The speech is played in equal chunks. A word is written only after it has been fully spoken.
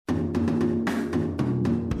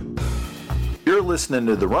You're listening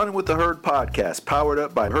to the Running with the Herd podcast, powered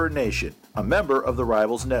up by Herd Nation, a member of the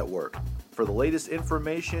Rivals Network. For the latest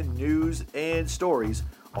information, news, and stories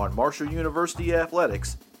on Marshall University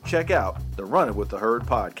athletics, check out the Running with the Herd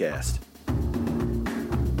podcast.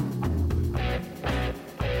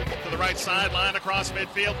 Right sideline across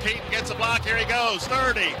midfield. Keaton gets a block. Here he goes.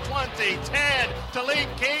 30, 20, 10 to lead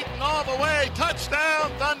Keaton all the way.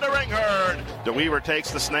 Touchdown, Thundering Herd. DeWeaver takes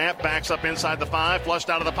the snap, backs up inside the 5, flushed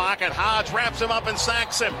out of the pocket. Hodge wraps him up and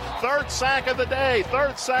sacks him. Third sack of the day,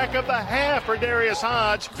 third sack of the half for Darius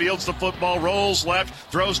Hodge. Fields the football, rolls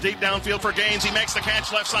left, throws deep downfield for Gaines. He makes the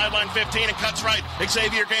catch left sideline 15 and cuts right.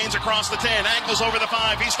 Xavier Gaines across the 10, angles over the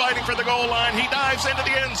 5. He's fighting for the goal line. He dives into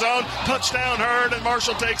the end zone. Touchdown Herd, and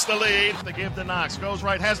Marshall takes the lead. They give to Knox, goes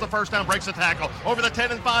right, has the first down, breaks the tackle. Over the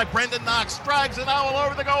 10 and 5, Brendan Knox drags an owl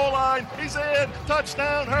over the goal line. He's in.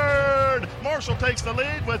 Touchdown Herd. Marshall takes the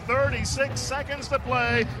lead with 36 seconds to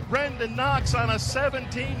play. Brendan Knox on a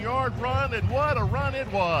 17-yard run, and what a run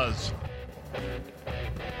it was.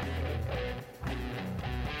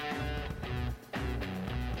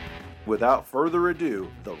 Without further ado,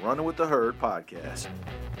 the Running with the Herd podcast.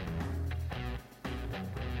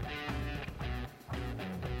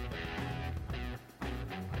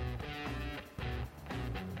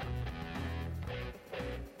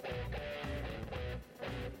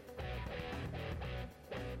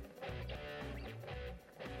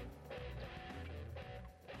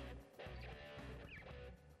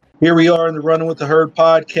 Here we are in the Running with the Herd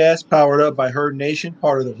podcast, powered up by Herd Nation,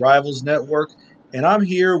 part of the Rivals Network. And I'm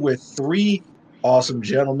here with three awesome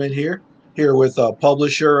gentlemen here with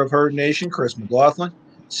publisher of Herd Nation, Chris McLaughlin,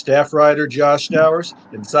 staff writer Josh Stowers,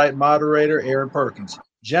 and site moderator Aaron Perkins.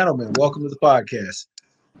 Gentlemen, welcome to the podcast.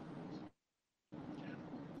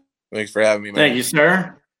 Thanks for having me, man. Thank you,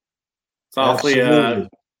 sir. It's awfully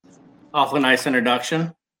nice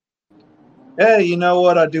introduction. Hey, you know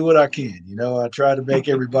what? I do what I can. You know, I try to make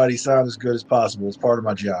everybody sound as good as possible. It's part of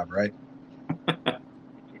my job, right?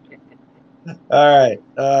 All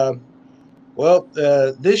right.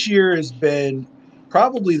 This year has been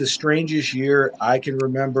probably the strangest year I can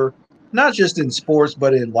remember, not just in sports,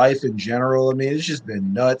 but in life in general. I mean, it's just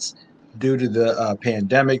been nuts due to the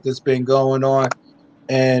pandemic that's been going on.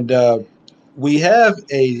 And we have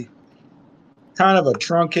a kind of a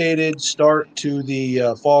truncated start to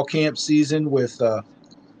the fall camp season with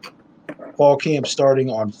fall camp starting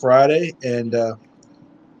on Friday. And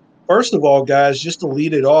first of all, guys, just to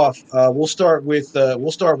lead it off, we'll start with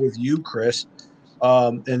you, Chris,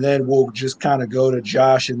 and then we'll just kind of go to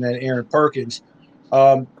Josh and then Aaron Perkins.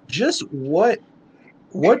 Just what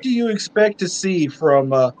do you expect to see from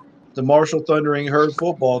the Marshall Thundering Herd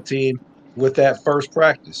football team with that first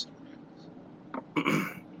practice?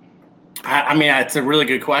 I mean, it's a really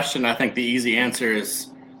good question. I think the easy answer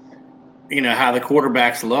is, how the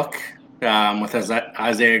quarterbacks look with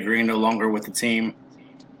Isaiah Green no longer with the team.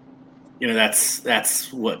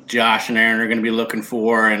 That's what Josh and Aaron are going to be looking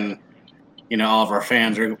for, and all of our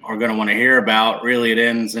fans are going to want to hear about. Really, it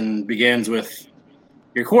ends and begins with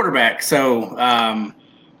your quarterback. So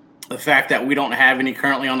the fact that we don't have any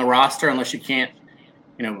currently on the roster, unless you can't,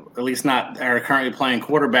 at least not are currently playing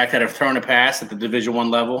quarterback that have thrown a pass at the Division I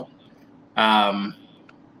level.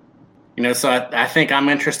 So I think I'm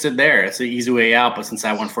interested there. It's an easy way out, but since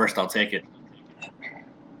I won first, I'll take it.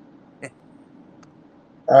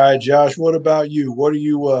 All right, Josh, what about you? What are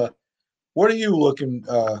you looking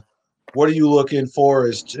for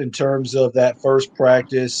as in terms of that first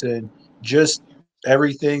practice and just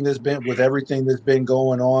everything that's been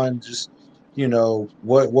going on? Just,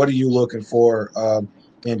 what are you looking for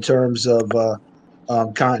in terms of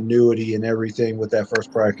continuity and everything with that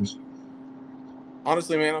first practice?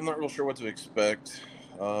 Honestly, man, I'm not real sure what to expect.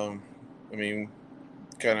 I mean,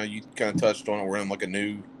 you kind of touched on it. We're in like a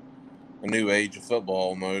new age of football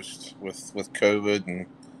almost with COVID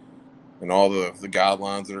and all the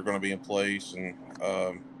guidelines that are going to be in place, and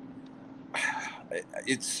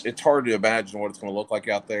it's hard to imagine what it's going to look like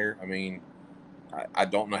out there. I mean, I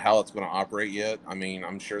don't know how it's going to operate yet. I mean,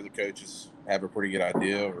 I'm sure the coaches have a pretty good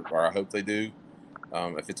idea, or I hope they do.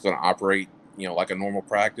 If it's going to operate, like a normal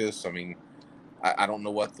practice. I mean, I don't know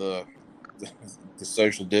what the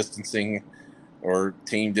social distancing or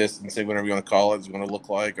team distancing, whatever you want to call it, is going to look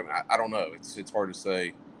like. I mean, I don't know. It's hard to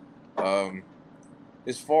say.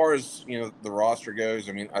 As far as the roster goes,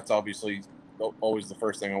 I mean, that's obviously always the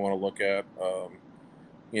first thing I want to look at.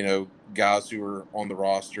 Guys who are on the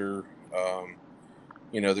roster.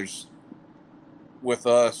 There's with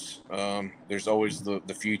us. There's always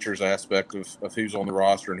the futures aspect of who's on the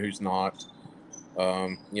roster and who's not.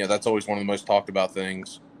 That's always one of the most talked about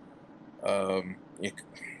things.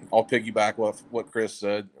 I'll piggyback with what Chris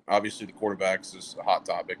said. Obviously, the quarterbacks is a hot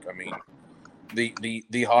topic. I mean,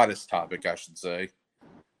 the hottest topic, I should say.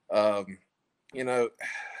 You know,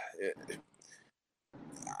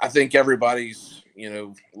 I think everybody's,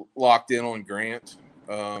 locked in on Grant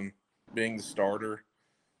being the starter.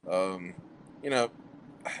 You know,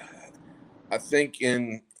 I think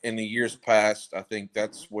in the years past, I think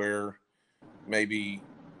that's where maybe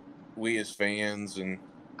we as fans and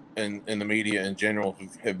the media in general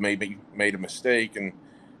have maybe made a mistake and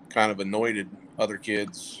kind of anointed other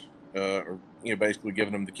kids, or basically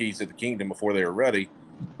giving them the keys to the kingdom before they were ready.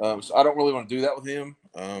 So I don't really want to do that with him.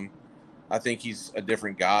 I think he's a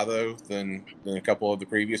different guy though than a couple of the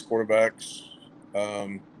previous quarterbacks.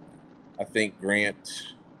 I think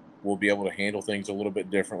Grant will be able to handle things a little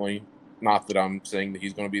bit differently. Not that I'm saying that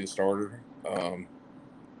he's going to be the starter.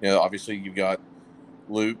 Obviously you've got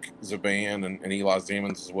Luke Zaban and Eli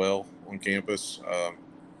Zammons as well on campus.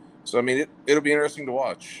 So, I mean, it'll be interesting to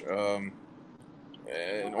watch. And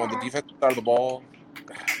on the defensive side of the ball,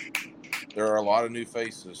 there are a lot of new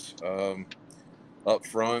faces. Up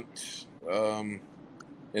front, in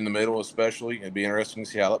the middle especially, it'd be interesting to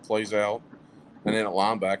see how that plays out. And then at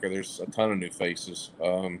linebacker, there's a ton of new faces.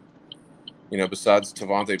 Besides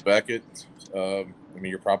Tavante Beckett,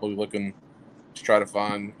 you're probably looking to try to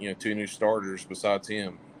find, 2 new starters besides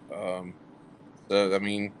him.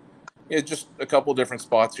 Just a couple different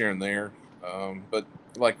spots here and there. But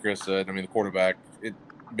like Chris said, the quarterback, it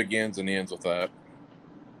begins and ends with that.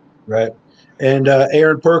 Right. And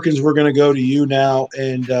Aaron Perkins, we're going to go to you now.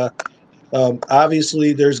 And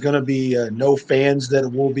obviously there's going to be no fans that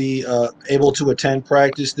will be able to attend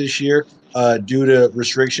practice this year due to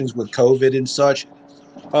restrictions with COVID and such.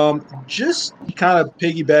 Just kind of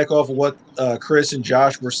piggyback off of what Chris and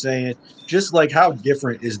Josh were saying, just like how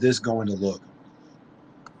different is this going to look?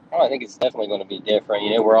 Oh, I think it's definitely going to be different.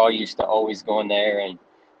 We're all used to always going there and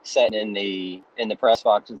sitting in the press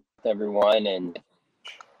box with everyone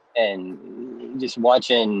and just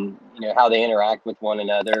watching, how they interact with one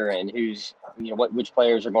another and who's, which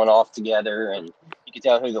players are going off together, and you can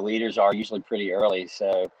tell who the leaders are usually pretty early.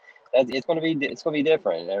 So it's going to be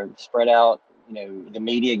different. They're spread out. The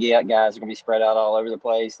media guys are going to be spread out all over the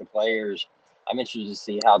place. The players, I'm interested to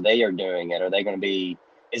see how they are doing it.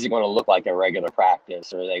 Is it going to look like a regular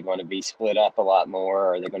practice? Or are they going to be split up a lot more?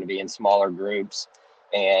 Or are they going to be in smaller groups?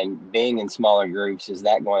 And being in smaller groups, is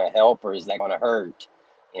that going to help or is that going to hurt?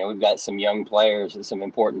 We've got some young players in some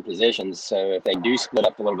important positions. So if they do split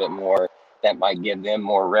up a little bit more, that might give them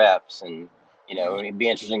more reps. And, it'd be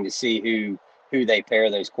interesting to see who they pair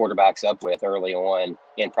those quarterbacks up with early on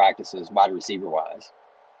in practices, wide receiver wise.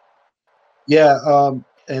 Yeah.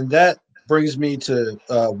 And that brings me to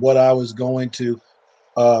what I was going to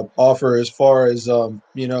offer as far as,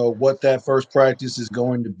 what that first practice is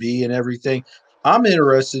going to be and everything. I'm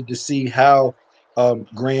interested to see how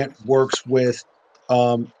Grant works with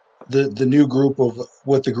the new group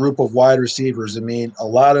of wide receivers. A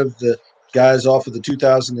lot of the guys off of the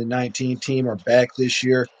 2019 team are back this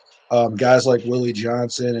year. Guys like Willie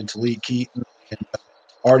Johnson and Talik Keaton and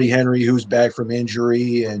Artie Henry, who's back from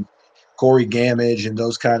injury, and Corey Gamage and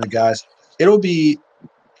those kind of guys. It'll be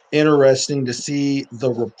interesting to see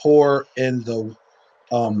the rapport and the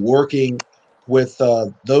working with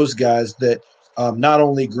those guys that not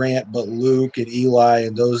only Grant, but Luke and Eli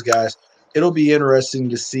and those guys. It'll be interesting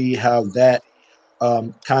to see how that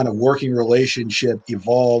kind of working relationship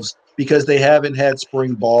evolves, because they haven't had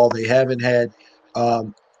spring ball. They haven't had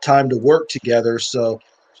time to work together. So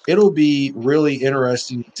it'll be really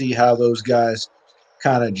interesting to see how those guys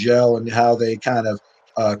kind of gel and how they kind of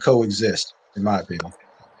coexist, in my opinion.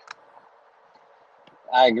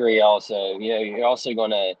 I agree also. You're also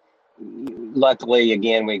going to, luckily,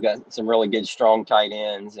 again, we've got some really good, strong tight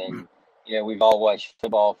ends. And, we've all watched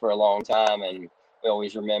football for a long time. And we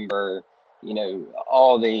always remember,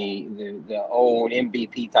 all the old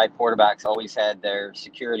MVP type quarterbacks always had their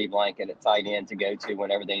security blanket at tight end to go to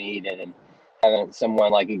whenever they needed. And having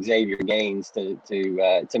someone like Xavier Gaines to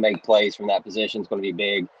make plays from that position is going to be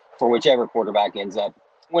big for whichever quarterback ends up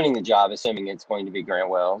winning the job, assuming it's going to be Grant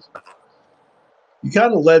Wells. You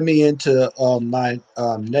kind of led me into my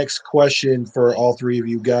next question for all three of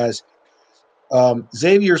you guys.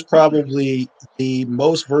 Xavier's probably the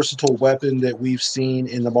most versatile weapon that we've seen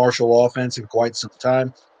in the Marshall offense in quite some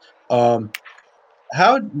time.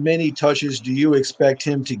 How many touches do you expect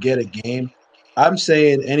him to get a game? I'm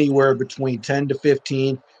saying anywhere between 10 to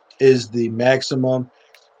 15 is the maximum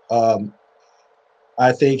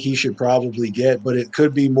I think he should probably get, but it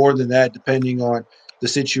could be more than that depending on the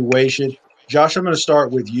situation. Josh, I'm going to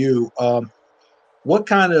start with you. What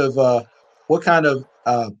kind of what kind of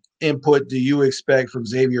input do you expect from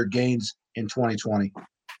Xavier Gaines in 2020?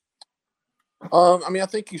 I mean, I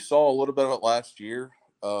think you saw a little bit of it last year.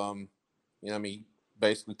 I mean, he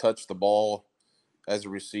basically touched the ball as a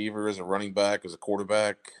receiver, as a running back, as a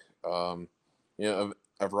quarterback, a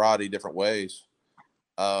variety of different ways.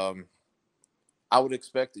 I would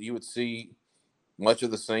expect that you would see much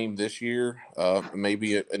of the same this year,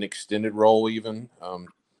 maybe an extended role even,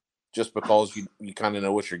 just because you kind of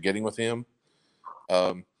know what you're getting with him.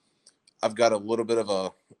 I've got a little bit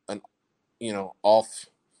of an off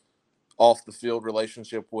the field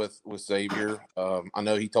relationship with Xavier. I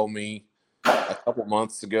know he told me a couple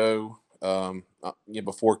months ago,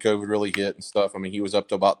 before COVID really hit and stuff. I mean, he was up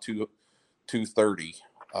to about 230,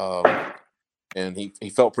 and he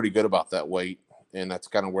felt pretty good about that weight, and that's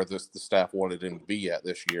kind of where the staff wanted him to be at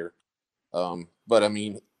this year. But I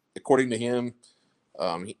mean, according to him,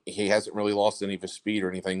 he hasn't really lost any of his speed or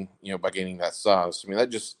anything, by gaining that size. I mean, that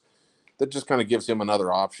just kind of gives him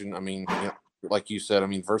another option. I mean, like you said, I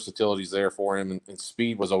mean, versatility's there for him, and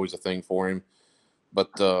speed was always a thing for him.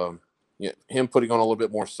 But him putting on a little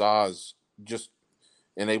bit more size just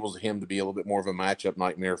enables him to be a little bit more of a matchup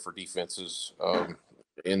nightmare for defenses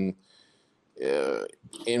in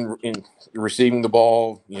receiving the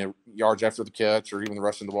ball, yards after the catch, or even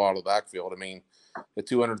rushing the ball out of the backfield. I mean, at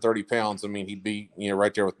 230 pounds, I mean, he'd be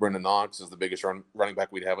right there with Brendan Knox as the biggest running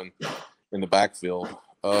back we'd have in the backfield.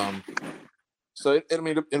 So it'll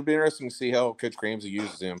be interesting to see how Coach Ramsey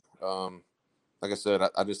uses him. Like I said,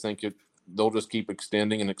 I just think they'll just keep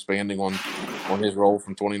extending and expanding on his role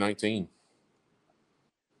from 2019.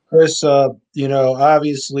 Chris,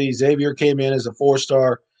 obviously Xavier came in as a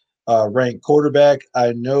 4-star ranked quarterback.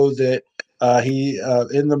 I know that he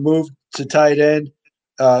in the move to tight end,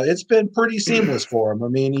 it's been pretty seamless for him. I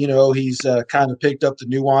mean, he's kind of picked up the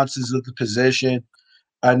nuances of the position.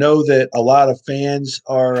 I know that a lot of fans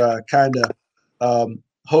are kind of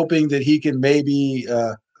hoping that he can maybe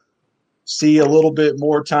see a little bit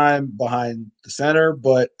more time behind the center,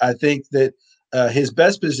 but I think that his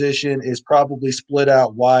best position is probably split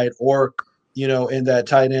out wide or, in that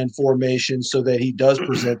tight end formation, so that he does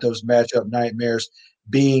present those matchup nightmares,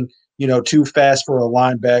 being, too fast for a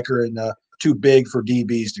linebacker and too big for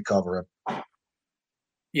DBs to cover him.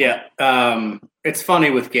 Yeah. It's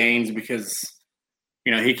funny with Gaines because,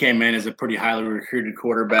 he came in as a pretty highly recruited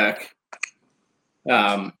quarterback.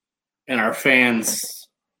 And our fans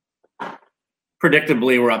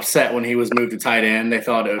predictably were upset when he was moved to tight end. They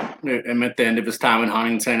thought it meant the end of his time in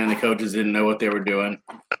Huntington, and the coaches didn't know what they were doing.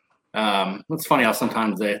 It's funny how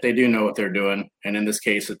sometimes they do know what they're doing, and in this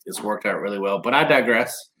case, it's worked out really well. But I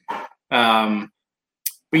digress.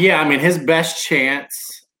 But yeah, I mean, his best chance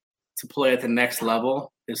to play at the next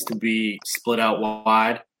level is to be split out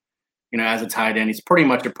wide. As a tight end, he's pretty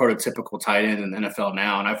much a prototypical tight end in the NFL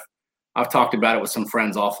now, and I've talked about it with some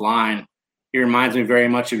friends offline. He reminds me very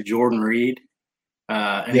much of Jordan Reed.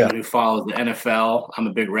 Anyone who follows the NFL, I'm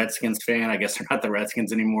a big Redskins fan. I guess they're not the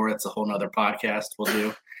Redskins anymore. That's a whole nother podcast we'll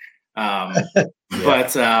do.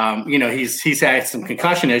 But he's had some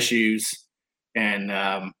concussion issues,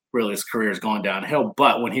 and really his career has gone downhill.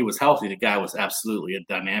 But when he was healthy, the guy was absolutely a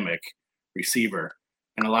dynamic receiver.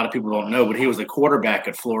 And a lot of people don't know, but he was a quarterback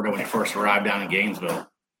at Florida when he first arrived down in Gainesville.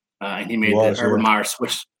 And he made the Urban Meyer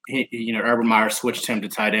switch. Urban Meyer switched him to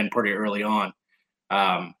tight end pretty early on.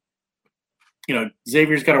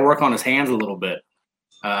 Xavier's got to work on his hands a little bit.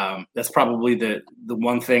 That's probably the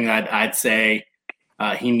one thing I'd say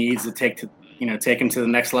he needs to take him to the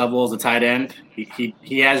next level as a tight end.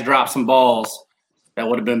 He has dropped some balls that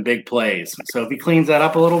would have been big plays. So if he cleans that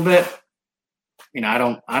up a little bit, I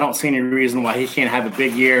don't see any reason why he can't have a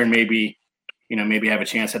big year and maybe have a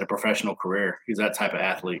chance at a professional career. He's that type of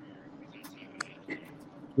athlete.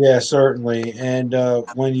 Yeah, certainly. And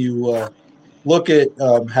when you look at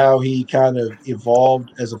how he kind of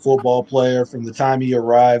evolved as a football player from the time he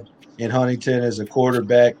arrived in Huntington as a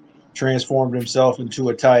quarterback, transformed himself into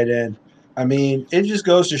a tight end. I mean, it just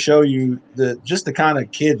goes to show you the kind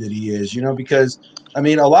of kid that he is, because, I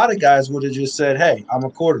mean, a lot of guys would have just said, hey, I'm a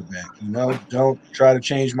quarterback, don't try to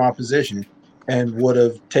change my position, and would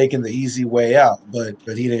have taken the easy way out. But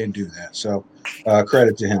he didn't do that. So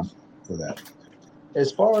credit to him for that.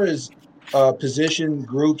 As far as position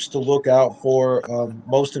groups to look out for,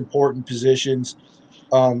 most important positions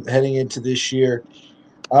heading into this year,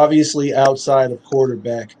 obviously outside of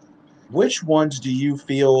quarterback, which ones do you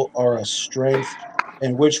feel are a strength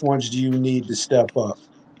and which ones do you need to step up?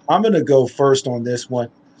 I'm going to go first on this one.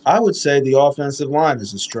 I would say the offensive line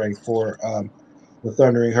is a strength for the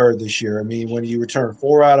Thundering Herd this year. I mean, when you return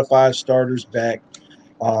 4 out of 5 starters back,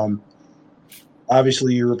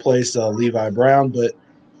 Obviously, you replaced Levi Brown, but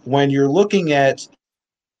when you're looking at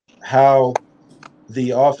how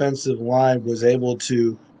the offensive line was able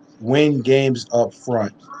to win games up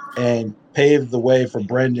front and pave the way for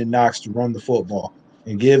Brendan Knox to run the football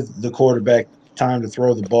and give the quarterback time to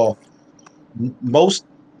throw the ball, most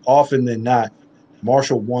often than not,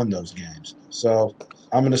 Marshall won those games. So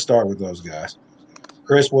I'm going to start with those guys.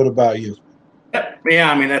 Chris, what about you?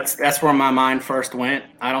 Yeah, I mean, that's where my mind first went.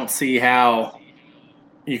 I don't see how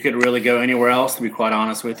you could really go anywhere else, to be quite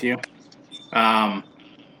honest with you.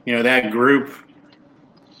 That group,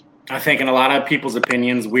 I think in a lot of people's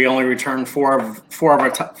opinions, we only returned four of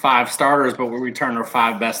our five starters, but we returned our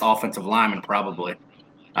five best offensive linemen probably.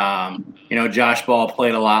 Josh Ball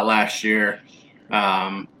played a lot last year.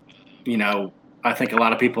 I think a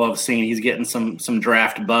lot of people have seen he's getting some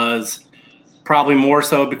draft buzz, probably more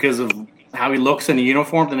so because of how he looks in the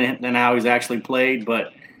uniform than how he's actually played.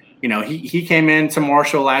 But, he came into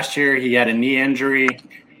Marshall last year. He had a knee injury.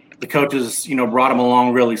 The coaches, brought him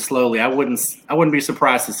along really slowly. I wouldn't be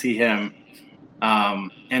surprised to see him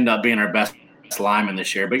end up being our best lineman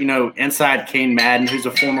this year. But, inside Kane Madden, who's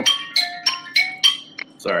a former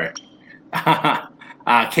 – sorry.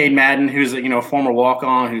 Cade Madden, who's a former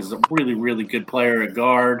walk-on, who's a really, really good player at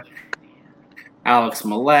guard. Alex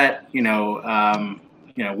Millette,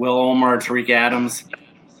 Will Ulmer, Tariq Adams.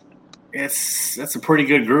 It's a pretty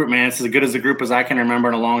good group, man. It's as good as a group as I can remember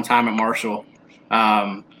in a long time at Marshall.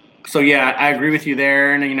 So yeah, I agree with you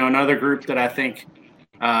there. And another group that I think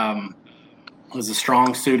was a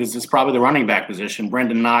strong suit is probably the running back position.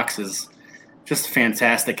 Brendan Knox is just a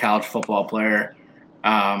fantastic college football player.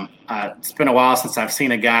 It's been a while since I've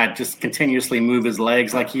seen a guy just continuously move his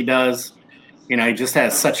legs like he does. He just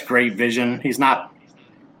has such great vision. He's not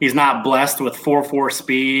blessed with 4.4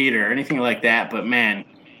 speed or anything like that, but man,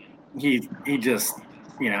 he just,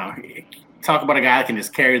 talk about a guy that can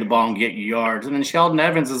just carry the ball and get you yards. And then Sheldon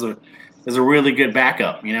Evans is a really good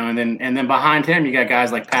backup, and then behind him you got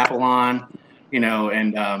guys like Papillon,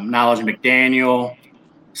 and Knowledge McDaniel.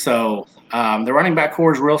 So the running back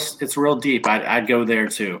core is real deep. I'd go there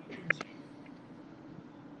too.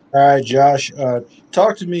 All right, Josh,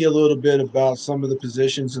 talk to me a little bit about some of the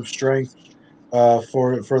positions of strength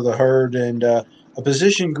for the Herd and a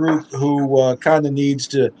position group who kind of needs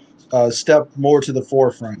to step more to the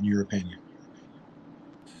forefront, in your opinion.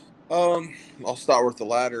 I'll start with the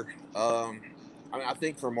latter. I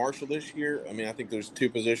think for Marshall this year, I think there's two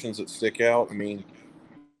positions that stick out. I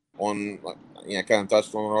kind of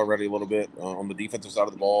touched on it already a little bit on the defensive side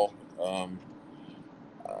of the ball.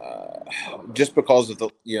 Just because of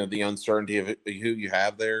the uncertainty of who you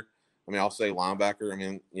have there. I'll say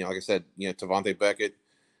linebacker. Like I said, Tavante Beckett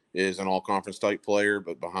is an all-conference type player,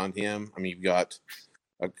 but behind him, you've got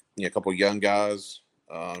a couple of young guys.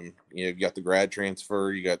 You've got the grad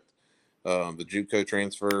transfer. You got the JUCO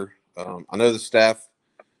transfer. I know the staff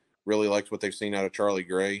really likes what they've seen out of Charlie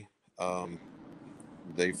Gray.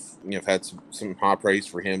 They've had some high praise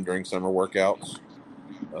for him during summer workouts.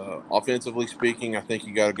 Offensively speaking, I think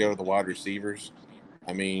you got to go to the wide receivers.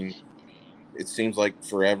 It seems like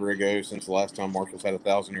forever ago since the last time Marshall's had a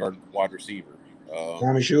 1,000-yard wide receiver.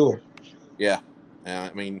 I'm sure. Yeah,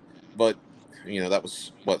 but that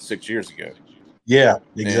was 6 years ago. Yeah,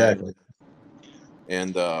 exactly.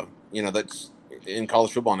 And that's in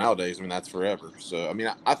college football nowadays. That's forever. So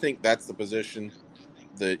I think that's the position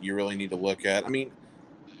that you really need to look at. And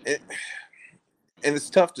it's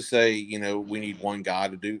tough to say, we need one guy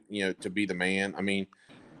to do, to be the man.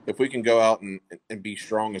 If we can go out and be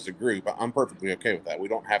strong as a group, I'm perfectly okay with that. We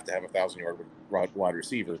don't have to have a 1,000-yard wide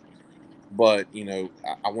receiver, but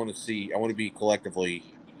I want to be collectively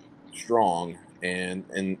strong and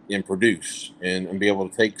produce and be able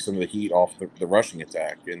to take some of the heat off the rushing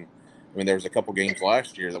attack. And there was a couple games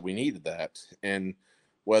last year that we needed that, and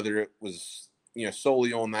whether it was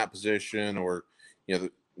solely on that position or the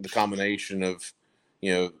combination of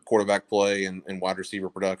quarterback play and wide receiver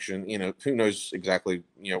production, who knows exactly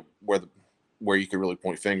where you could really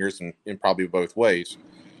point fingers and probably both ways.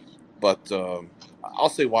 But I'll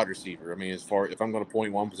say wide receiver. If I'm going to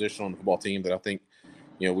point one position on the football team that I think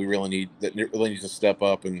we really needs to step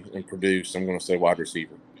up and produce, I'm going to say wide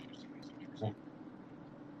receiver.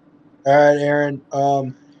 All right, Aaron.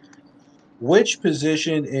 Which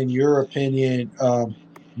position, in your opinion,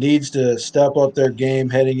 needs to step up their game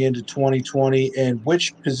heading into 2020, and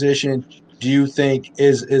which position do you think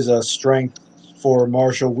is a strength for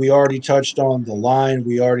Marshall? We already touched on the line.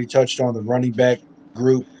 We already touched on the running back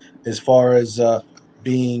group as far as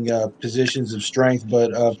being positions of strength.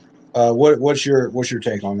 But what's your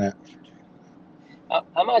take on that?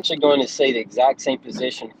 I'm actually going to say the exact same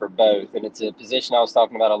position for both, and it's a position I was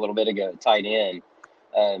talking about a little bit ago, tight end.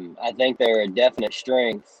 I think they're a definite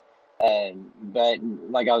strength, but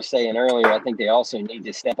like I was saying earlier, I think they also need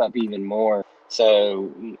to step up even more.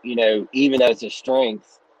 So, even though it's a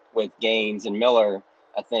strength with Gaines and Miller,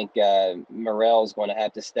 I think Morrell's going to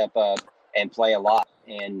have to step up and play a lot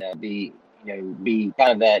and be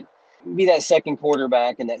kind of that second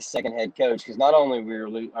quarterback and that second head coach, because not only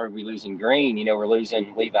are we losing Green, we're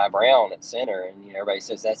losing Levi Brown at center, and everybody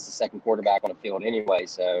says that's the second quarterback on the field anyway.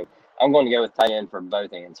 So I'm going to go with tight end for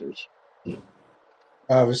both answers.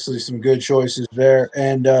 Obviously, some good choices there.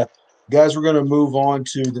 And guys, we're going to move on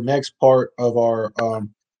to the next part of our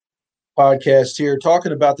podcast here,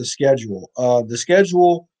 talking about the schedule. The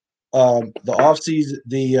schedule, the offseason,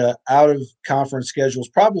 the out of conference schedule is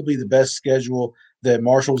probably the best schedule that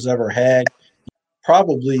Marshall's ever had.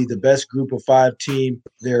 Probably the best group of 5 team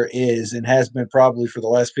there is, and has been probably for the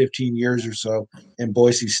last 15 years or so, in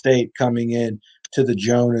Boise State coming in to the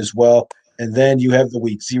Joan as well. And then you have the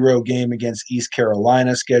week 0 game against East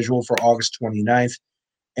Carolina scheduled for August 29th.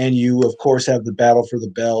 And you, of course, have the battle for the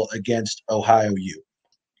bell against Ohio U.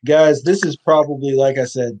 Guys, this is probably, like I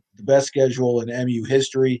said, the best schedule in MU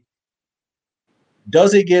history.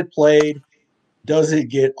 Does it get played? Does it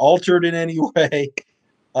get altered in any way?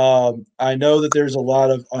 I know that there's a lot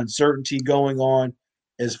of uncertainty going on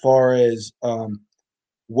as far as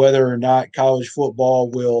whether or not college football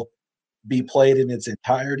will be played in its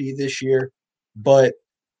entirety this year. But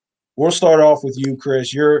we'll start off with you,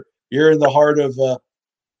 Chris. You're in the heart of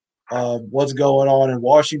what's going on in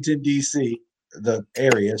Washington, D.C., the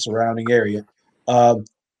surrounding area.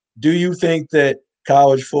 Do you think that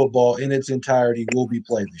college football in its entirety will be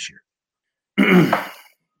played this year?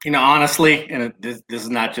 Honestly, and this is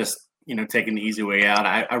not just, taking the easy way out.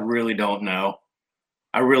 I really don't know.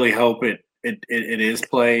 I really hope it is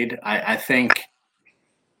played. I think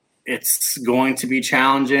it's going to be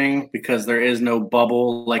challenging because there is no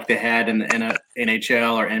bubble like they had in the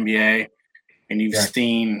NHL or NBA. And you've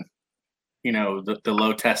seen, the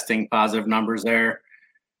low testing positive numbers there.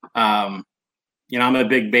 I'm a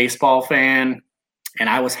big baseball fan, and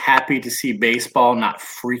I was happy to see baseball not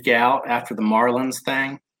freak out after the Marlins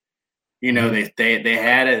thing. They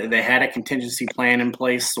had a contingency plan in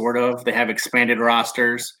place, sort of. They have expanded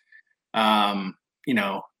rosters.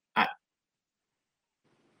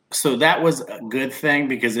 So that was a good thing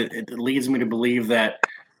because it leads me to believe that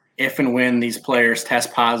if and when these players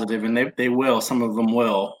test positive, and they will, some of them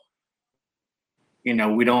will,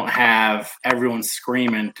 we don't have everyone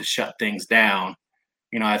screaming to shut things down.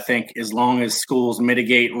 I think as long as schools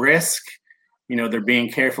mitigate risk, they're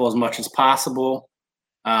being careful as much as possible.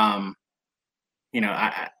 Then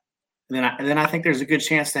I think there's a good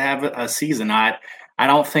chance to have a season. I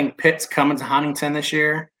don't think Pitt's coming to Huntington this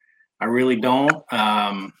year. I really don't.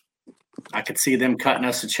 I could see them cutting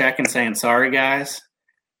us a check and saying, sorry, guys.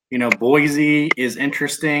 Boise is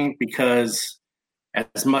interesting because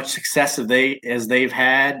as much success as they've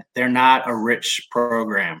had, they're not a rich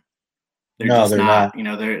program. They're not. Our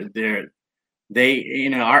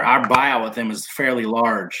buyout with them is fairly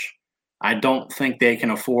large. I don't think they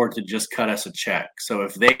can afford to just cut us a check. So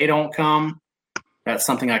if they don't come, that's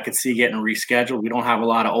something I could see getting rescheduled. We don't have a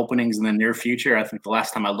lot of openings in the near future. I think the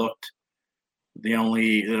last time I looked,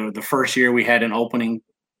 the first year we had an opening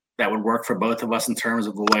that would work for both of us in terms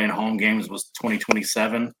of away and home games was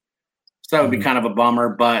 2027. So that would be kind of a bummer.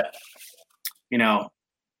 But,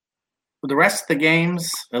 for the rest of the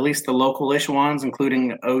games, at least the local-ish ones,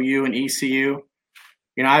 including OU and ECU,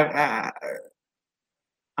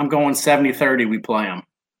 I'm going 70-30 we play them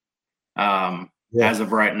as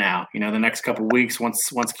of right now. The next couple of weeks,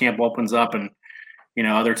 once camp opens up and,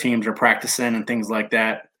 other teams are practicing and things like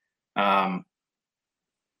that, will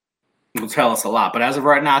tell us a lot. But as of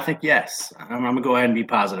right now, I think yes. I'm going to go ahead and be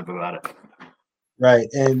positive about it. Right.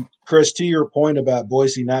 And, Chris, to your point about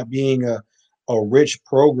Boise not being a rich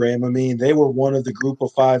program, I mean, they were one of the group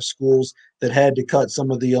of 5 schools that had to cut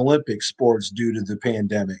some of the Olympic sports due to the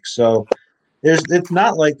pandemic. So it's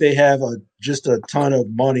not like they have just a ton of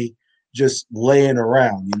money just laying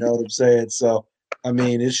around. You know what I'm saying? So, I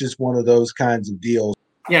mean, it's just one of those kinds of deals.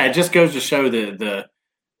 Yeah, it just goes to show the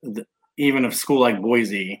even a school like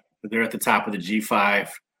Boise, they're at the top of the G5,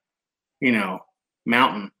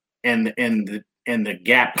 mountain, and the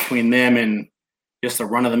gap between them and just a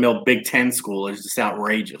run-of-the-mill Big Ten school is just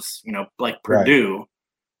outrageous. Like Purdue. Right.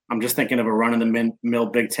 I'm just thinking of a run-of-the-mill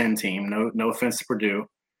Big Ten team. No offense to Purdue,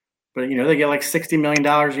 but they get like $60 million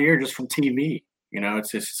a year just from TV.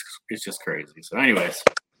 It's just crazy. So, anyways,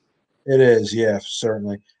 it is, yeah,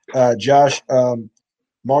 certainly. Josh,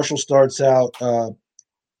 Marshall starts out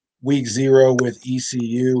week 0 with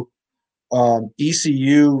ECU.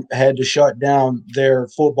 ECU had to shut down their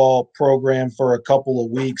football program for a couple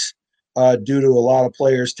of weeks due to a lot of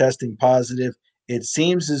players testing positive. It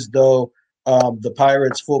seems as though the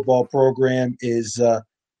Pirates football program is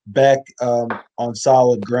back on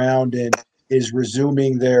solid ground and is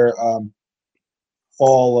resuming their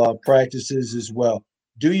fall practices as well.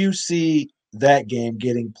 Do you see that game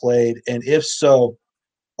getting played? And if so,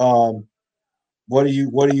 what do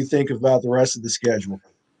you think about the rest of the schedule?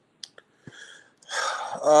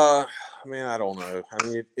 Man, I don't know. I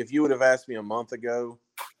mean, if you would have asked me a month ago,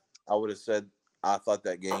 I would have said I thought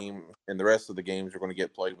that game and the rest of the games were going to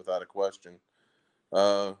get played without a question.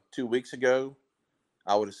 2 weeks ago,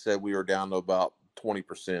 I would have said we were down to about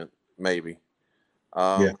 20%, maybe.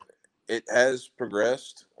 Yeah. It has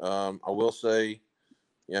progressed. I will say,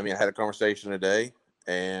 I mean, I had a conversation today,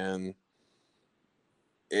 and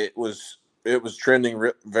it was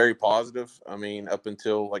trending very positive. I mean, up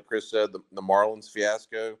until, like Chris said, the Marlins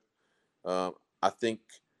fiasco. I think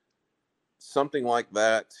something like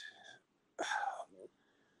that,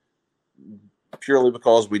 purely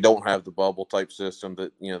because we don't have the bubble type system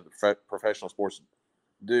that the professional sports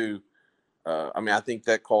do. I mean, I think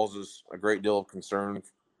that causes a great deal of concern,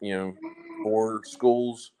 for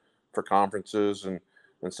schools, for conferences, and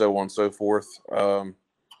so on and so forth.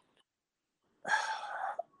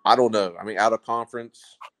 I don't know. I mean, out of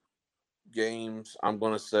conference games, I'm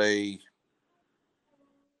going to say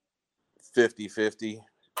 50-50.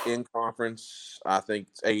 In conference, I think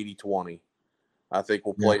it's 80-20. I think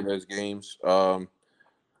we'll play those games. Now,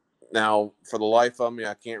 for the life of me,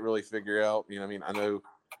 I can't really figure out, I mean, I know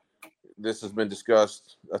this has been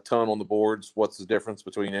discussed a ton on the boards. What's the difference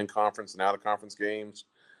between in-conference and out-of-conference games?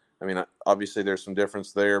 I mean, obviously there's some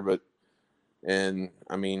difference there, I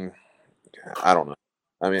mean, I don't know.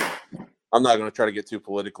 I mean, I'm not going to try to get too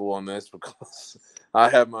political on this because I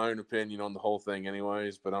have my own opinion on the whole thing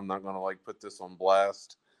anyways, but I'm not going to put this on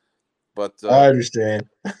blast. But I understand.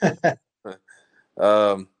 I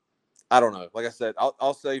don't know. Like I said,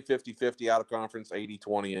 I'll say 50-50 out of conference,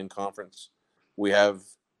 80-20 in conference. We have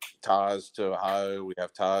ties to Ohio. We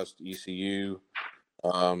have ties to ECU.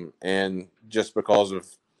 And just because of,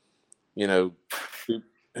 who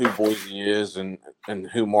Boise is and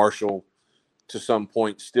who Marshall to some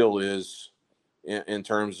point still is in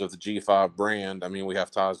terms of the G5 brand, I mean, we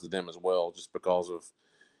have ties to them as well just because of,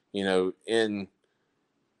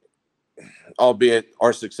 albeit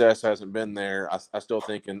our success hasn't been there, I still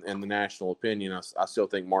think in the national opinion, I still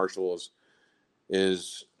think Marshall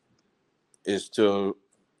is to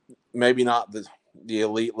maybe not the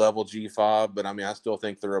elite level G5, but I mean, I still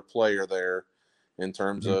think they're a player there in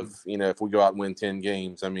terms of, if we go out and win 10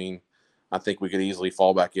 games, I mean, I think we could easily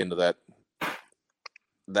fall back into that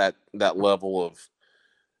level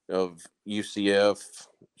of UCF,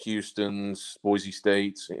 Houston's, Boise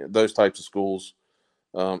State's, those types of schools.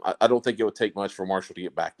 I don't think it would take much for Marshall to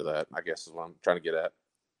get back to that, I guess is what I'm trying to get at.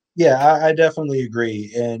 Yeah, I definitely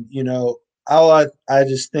agree. And, I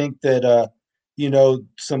just think that,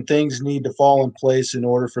 some things need to fall in place in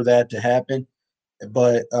order for that to happen.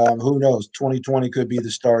 But who knows? 2020 could be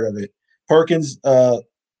the start of it. Perkins,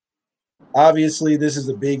 obviously, this is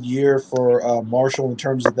a big year for Marshall in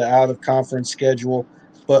terms of the out-of-conference schedule.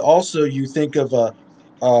 But also you think of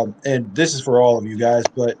and this is for all of you guys,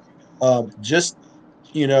 but just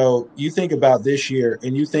you think about this year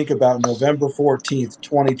and you think about November 14th,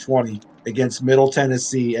 2020 against Middle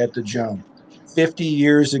Tennessee at the Joan, 50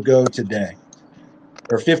 years ago today,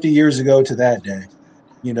 or 50 years ago to that day,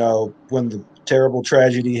 when the terrible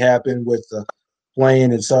tragedy happened with the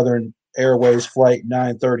plane in Southern Airways Flight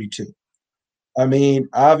 932. I mean,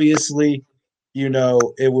 obviously,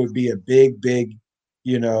 it would be a big, big,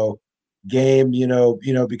 game,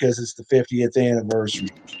 because it's the 50th anniversary.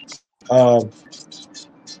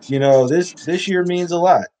 This year means a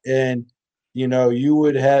lot, and you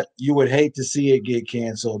would hate to see it get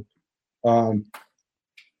canceled.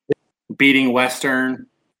 Beating Western,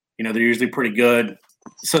 they're usually pretty good,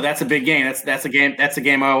 so that's a big game. That's a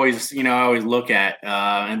game I always look at,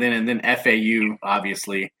 and then FAU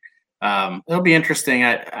obviously. It'll be interesting.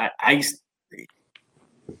 I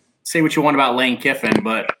say what you want about Lane Kiffin,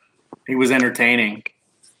 but he was entertaining.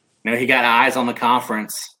 He got eyes on the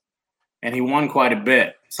conference, and he won quite a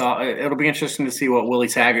bit. So it'll be interesting to see what Willie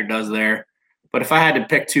Taggart does there. But if I had to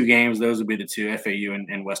pick two games, those would be the two, FAU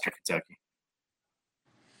and Western Kentucky.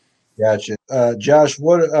 Gotcha. Josh,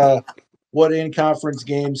 what in-conference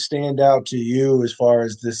games stand out to you as far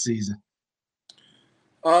as this season?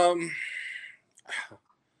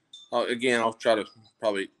 Again, I'll try to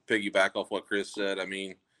probably piggyback off what Chris said. I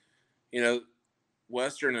mean,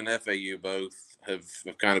 Western and FAU both have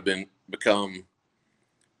kind of become,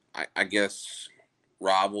 I guess,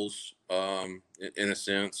 rivals in a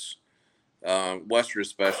sense. Western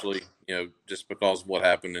especially, just because of what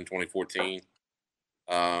happened in 2014.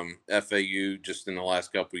 FAU just in the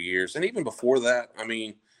last couple of years, and even before that, I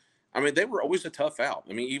mean, they were always a tough out.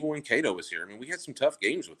 I mean, even when Cato was here, we had some tough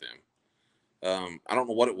games with them. I don't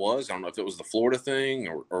know what it was. I don't know if it was the Florida thing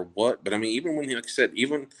or what, but even when, like I said,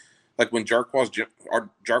 even like when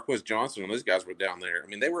Jarquez Johnson and those guys were down there,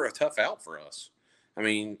 they were a tough out for us.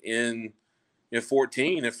 In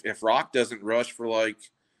 14, if Rock doesn't rush for like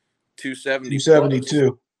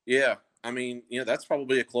 272, yeah, that's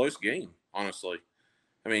probably a close game, honestly.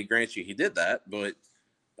 Grant you, he did that, but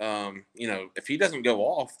if he doesn't go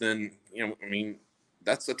off, then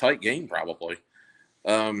that's a tight game probably.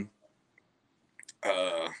 So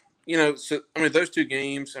those two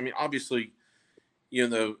games. Obviously,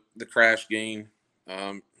 the Crash game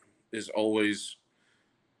is always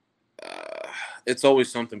it's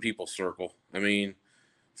always something people circle.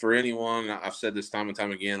 For anyone, I've said this time and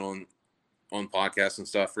time again on podcasts and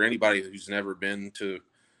stuff. For anybody who's never been to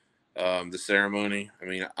the ceremony,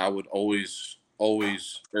 I would always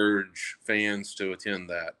urge fans to attend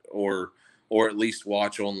that, or at least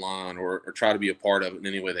watch online, or try to be a part of it in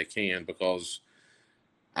any way they can, because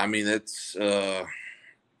it's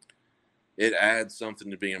it adds something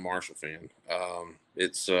to being a Marshall fan.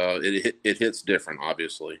 It hits different,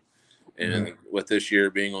 obviously, and with this year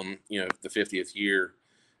being on the 50th year,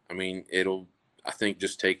 it'll, I think,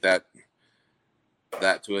 just take that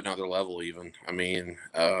to another level even.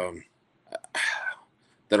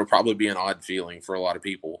 That'll probably be an odd feeling for a lot of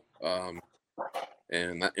people.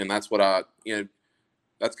 And that's what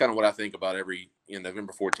that's kind of what I think about every,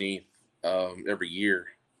 November 14th, every year.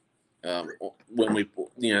 When we,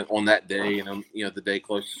 on that day, and the day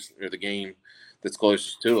closest, or the game that's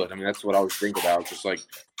closest to it. That's what I always think about, just like,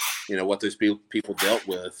 what those people dealt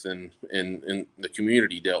with, and the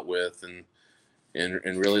community dealt with,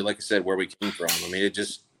 and really, like I said, where we came from. It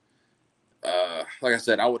just, like I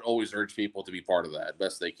said, I would always urge people to be part of that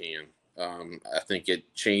best they can. I think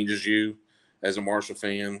it changes you as a Marshall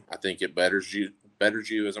fan. I think it betters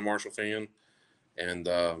you as a Marshall fan, and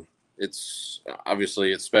it's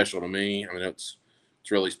obviously it's special to me. It's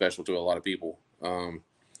really special to a lot of people.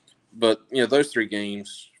 But those three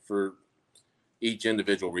games, for each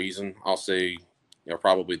individual reason, I'll say,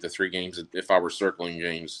 probably the three games. If I were circling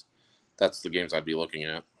games, that's the games I'd be looking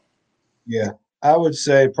at. Yeah, I would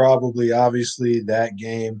say probably, obviously, that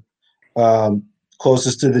game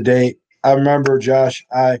closest to the date. I remember, Josh,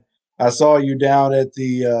 I saw you down at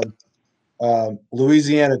the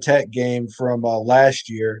Louisiana Tech game from last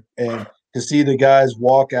year, and to see the guys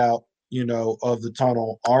walk out, of the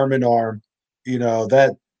tunnel arm in arm,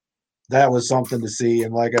 that was something to see.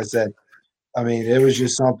 And like I said, it was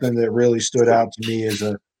just something that really stood out to me as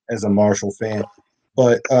a Marshall fan.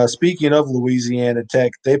 But speaking of Louisiana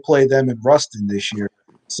Tech, they play them in Ruston this year.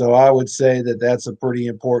 So I would say that that's a pretty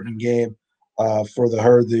important game for the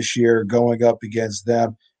Herd this year, going up against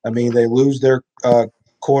them. They lose their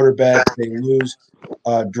quarterback. They lose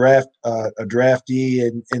a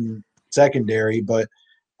draftee in secondary. But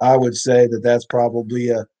I would say that that's probably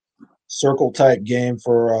a circle-type game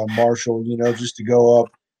for Marshall, just to go up,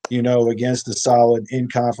 against a solid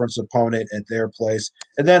in-conference opponent at their place.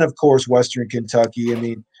 And then, of course, Western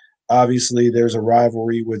Kentucky. Obviously there's a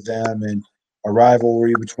rivalry with them, and a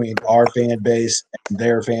rivalry between our fan base and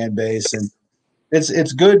their fan base. And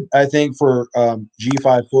it's good, I think, for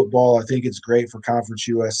G5 football. I think it's great for Conference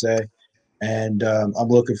USA. And I'm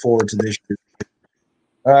looking forward to this year.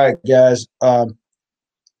 All right, guys.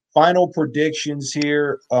 Final predictions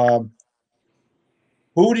here.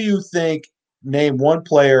 Who do you think, name one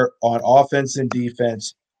player on offense and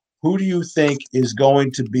defense, who do you think is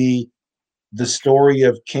going to be the story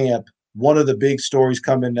of camp, one of the big stories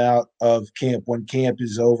coming out of camp when camp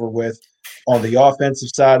is over with, on the offensive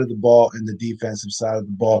side of the ball and the defensive side of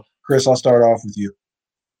the ball? Chris, I'll start off with you.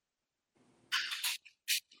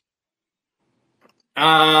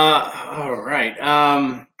 All right.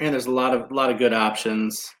 Man, there's a lot of good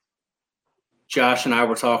options. Josh and I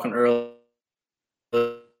were talking earlier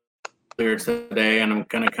today, and I'm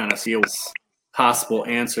going to kind of see what's possible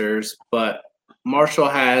answers. But Marshall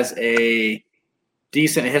has a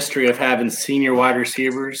decent history of having senior wide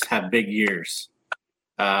receivers have big years.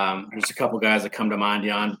 There's a couple guys that come to mind.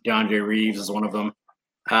 DeAndre Reeves is one of them.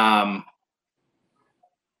 So I'm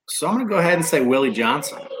going to go ahead and say Willie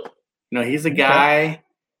Johnson. He's a guy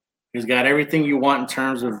who's got everything you want in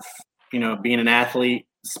terms of, being an athlete,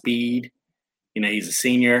 speed. He's a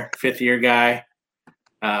senior, fifth-year guy.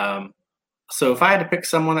 So if I had to pick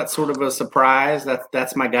someone that's sort of a surprise,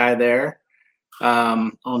 that's my guy there.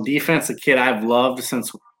 On defense, a kid I've loved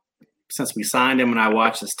since we signed him and I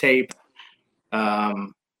watched his tape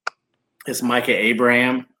is Micah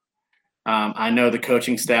Abraham. I know the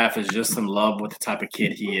coaching staff is just in love with the type of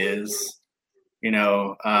kid he is.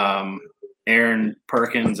 Aaron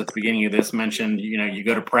Perkins at the beginning of this mentioned, you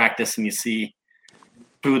go to practice and you see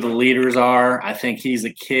who the leaders are. I think he's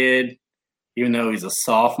a kid, even though he's a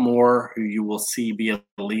sophomore, who you will see be a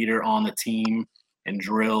leader on the team and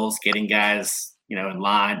drills, getting guys, in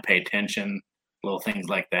line, pay attention, little things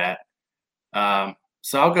like that.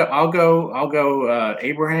 So I'll go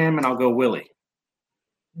Abraham, and I'll go Willie.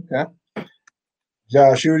 Okay.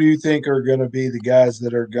 Josh, who do you think are going to be the guys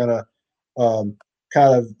that are going to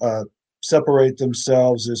kind of separate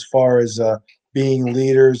themselves as far as being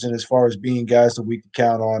leaders and as far as being guys that we can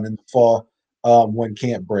count on in the fall when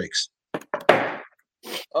camp breaks?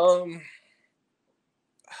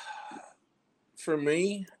 For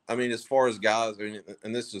me, as far as guys,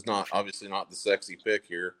 and this is obviously not the sexy pick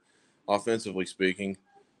here, offensively speaking,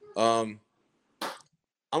 I'm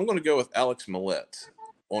going to go with Alex Millette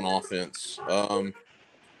on offense.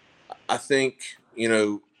 I think,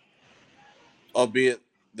 albeit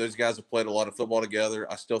those guys have played a lot of football together,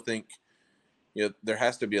 I still think, there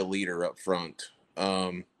has to be a leader up front.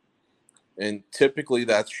 And typically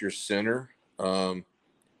that's your center. I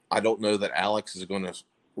don't know that Alex is going to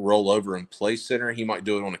roll over and play center. He might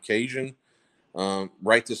do it on occasion.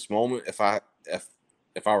 Right this moment, if I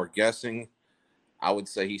were guessing, I would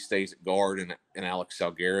say he stays at guard and Alex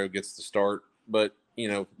Salguero gets the start. But,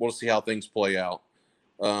 we'll see how things play out.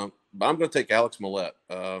 But I'm going to take Alex Millette.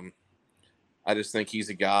 I just think he's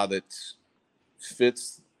a guy that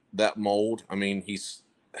fits that mold. He's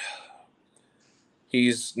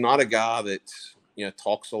not a guy that,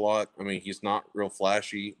 talks a lot. He's not real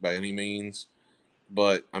flashy by any means.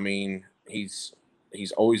 But, he's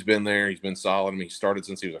always been there. He's been solid. He started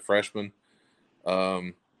since he was a freshman.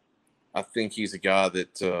 I think he's a guy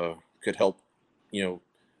that could help,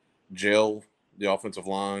 gel the offensive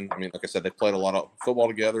line. Like I said, they played a lot of football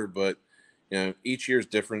together, but, each year is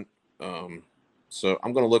different. So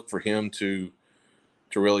I'm going to look for him to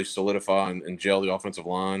really solidify and gel the offensive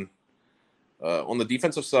line. On the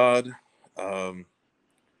defensive side,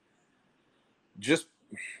 just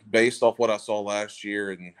based off what I saw last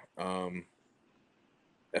year and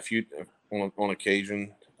a few on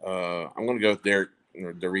occasion, I'm going to go with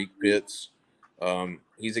Derek Pitts.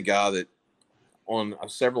 He's a guy that on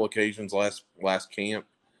several occasions last camp,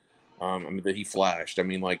 that he flashed.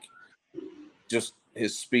 Just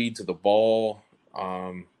his speed to the ball,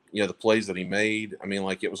 the plays that he made.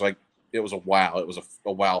 It was a wow. It was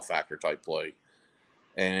a wow factor type play.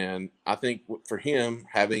 And I think for him,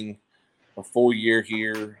 having a full year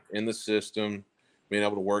here in the system, being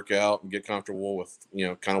able to work out and get comfortable with,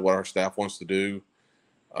 kind of what our staff wants to do,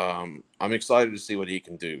 I'm excited to see what he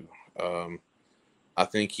can do. I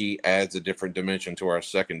think he adds a different dimension to our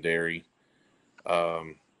secondary,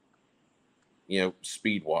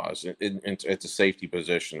 speed-wise. It's a safety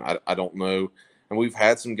position. I don't know. And we've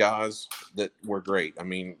had some guys that were great.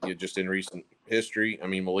 Just in recent history,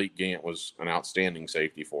 Malik Gant was an outstanding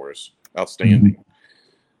safety for us. Outstanding.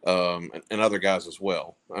 And other guys as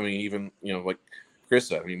well. Even, like Chris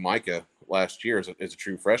said, Micah last year is a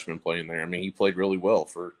true freshman playing there. He played really well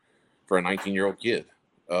for a 19-year-old kid.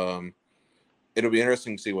 It'll be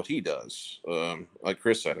interesting to see what he does. Like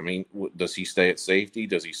Chris said, does he stay at safety?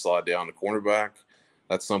 Does he slide down to cornerback?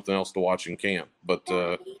 That's something else to watch in camp. But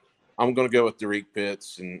I'm going to go with Derek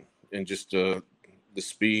Pitts and just the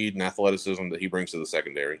speed and athleticism that he brings to the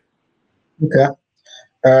secondary. Okay.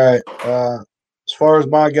 All right. As far as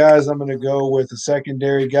my guys, I'm going to go with a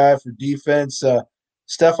secondary guy for defense,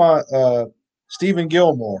 Stephen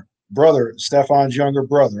Gilmore, Stefan's younger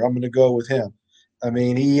brother. I'm going to go with him.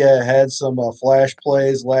 He had some flash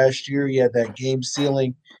plays last year. He had that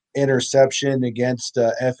game-sealing interception against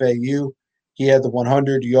FAU. He had the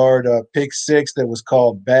 100-yard pick six that was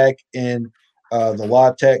called back in the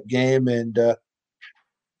La Tech game. And,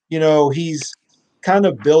 he's kind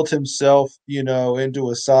of built himself, into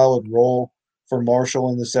a solid role for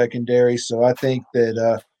Marshall in the secondary. So I think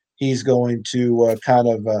that he's going to kind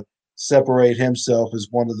of separate himself as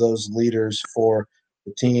one of those leaders for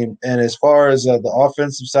the team. And as far as the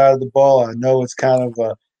offensive side of the ball, I know it's kind of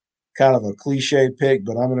a cliche pick,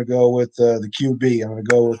 but I'm going to go with the QB. I'm going to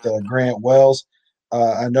go with Grant Wells.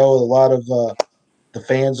 I know a lot of the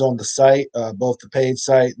fans on the site, both the paid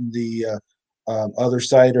site and the other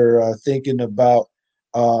site, are thinking about,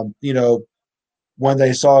 when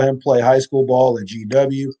they saw him play high school ball at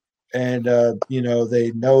GW. And,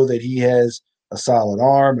 they know that he has a solid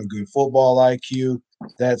arm, a good football IQ,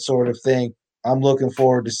 that sort of thing. I'm looking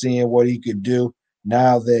forward to seeing what he could do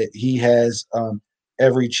now that he has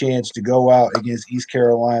every chance to go out against East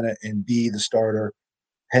Carolina and be the starter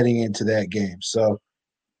heading into that game. So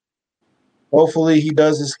hopefully he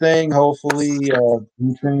does his thing. Hopefully he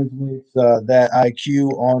translates that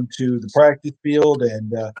IQ onto the practice field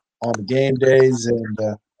and on the game days,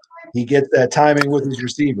 and he gets that timing with his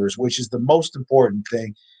receivers, which is the most important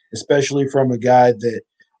thing, especially from a guy that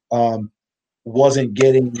wasn't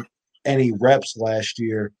getting any reps last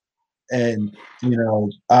year and,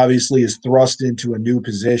 obviously is thrust into a new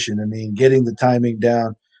position. I mean, getting the timing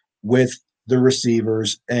down with the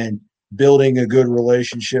receivers and building a good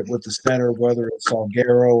relationship with the center, whether it's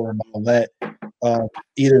Salguero or Mollett,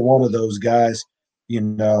 either one of those guys,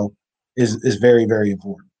 is very, very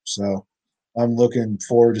important. So I'm looking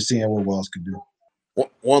forward to seeing what Wells can do.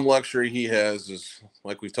 One luxury he has is,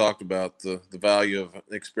 like we've talked about, the value of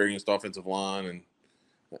experienced offensive line and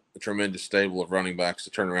a tremendous stable of running backs to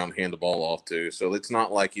turn around and hand the ball off to. So it's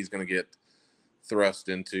not like he's going to get thrust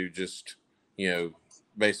into just,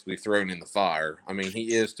 basically thrown in the fire. I mean,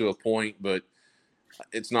 he is to a point, but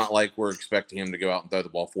it's not like we're expecting him to go out and throw the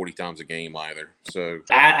ball 40 times a game either. So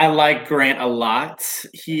I like Grant a lot.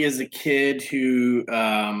 He is a kid who,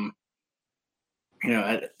 I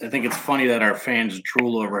think it's funny that our fans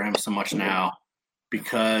drool over him so much now,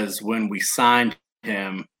 because when we signed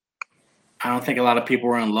him, I don't think a lot of people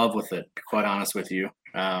were in love with it, to be quite honest with you.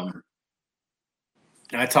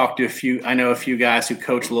 I know a few guys who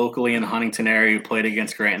coach locally in the Huntington area who played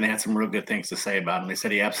against Grant, and they had some real good things to say about him. They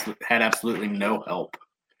said he had absolutely no help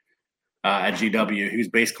at GW, who's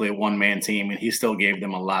basically a one-man team, and he still gave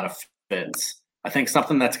them a lot of fits. I think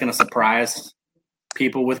something that's going to surprise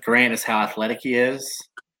people with Grant is how athletic he is.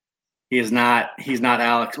 He's not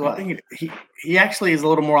Alex. Well, he actually is a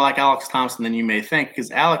little more like Alex Thompson than you may think, because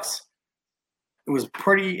Alex was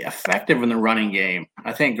pretty effective in the running game.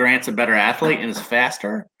 I think Grant's a better athlete and is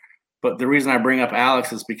faster. But the reason I bring up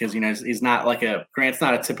Alex is because, he's not Grant's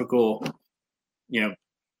not a typical,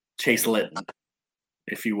 Chase Litton,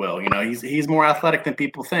 if you will. He's more athletic than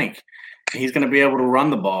people think. He's going to be able to run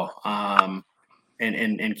the ball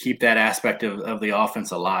and keep that aspect of the offense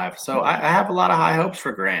alive. So I have a lot of high hopes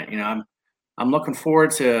for Grant. I'm looking forward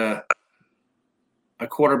to a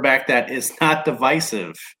quarterback that is not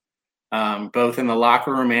divisive, both in the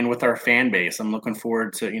locker room and with our fan base. I'm looking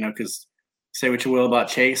forward to, because say what you will about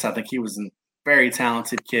Chase, I think he was a very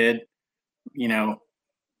talented kid,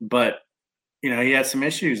 but, he had some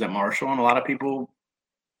issues at Marshall, and a lot of people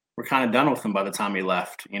were kind of done with him by the time he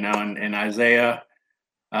left, and Isaiah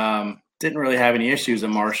didn't really have any issues at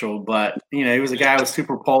Marshall, but, he was a guy who was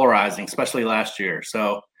super polarizing, especially last year.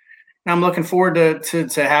 So I'm looking forward to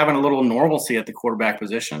having a little normalcy at the quarterback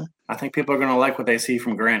position. I think people are going to like what they see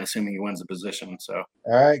from Grant, assuming he wins the position. So,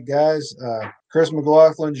 all right, guys, Chris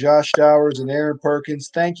McLaughlin, Josh Stowers, and Aaron Perkins,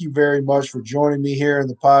 thank you very much for joining me here in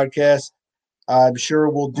the podcast. I'm sure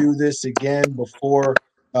we'll do this again before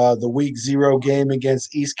the Week 0 game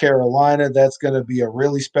against East Carolina. That's going to be a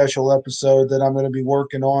really special episode that I'm going to be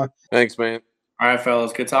working on. Thanks, man. All right,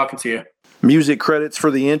 fellas. Good talking to you. Music credits for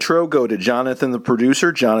the intro go to Jonathan the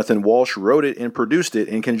producer. Jonathan Walsh wrote it and produced it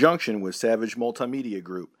in conjunction with Savage Multimedia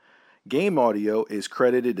Group. Game audio is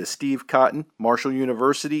credited to Steve Cotton, Marshall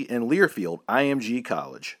University, and Learfield, IMG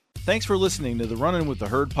College. Thanks for listening to the Running with the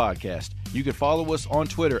Herd podcast. You can follow us on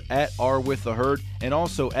Twitter at @RWithTheHerd and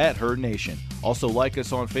also at Herd Nation. Also like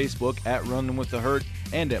us on Facebook at Running with the Herd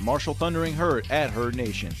and at Marshall Thundering Herd at Herd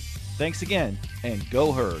Nation. Thanks again, and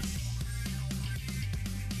go Herd.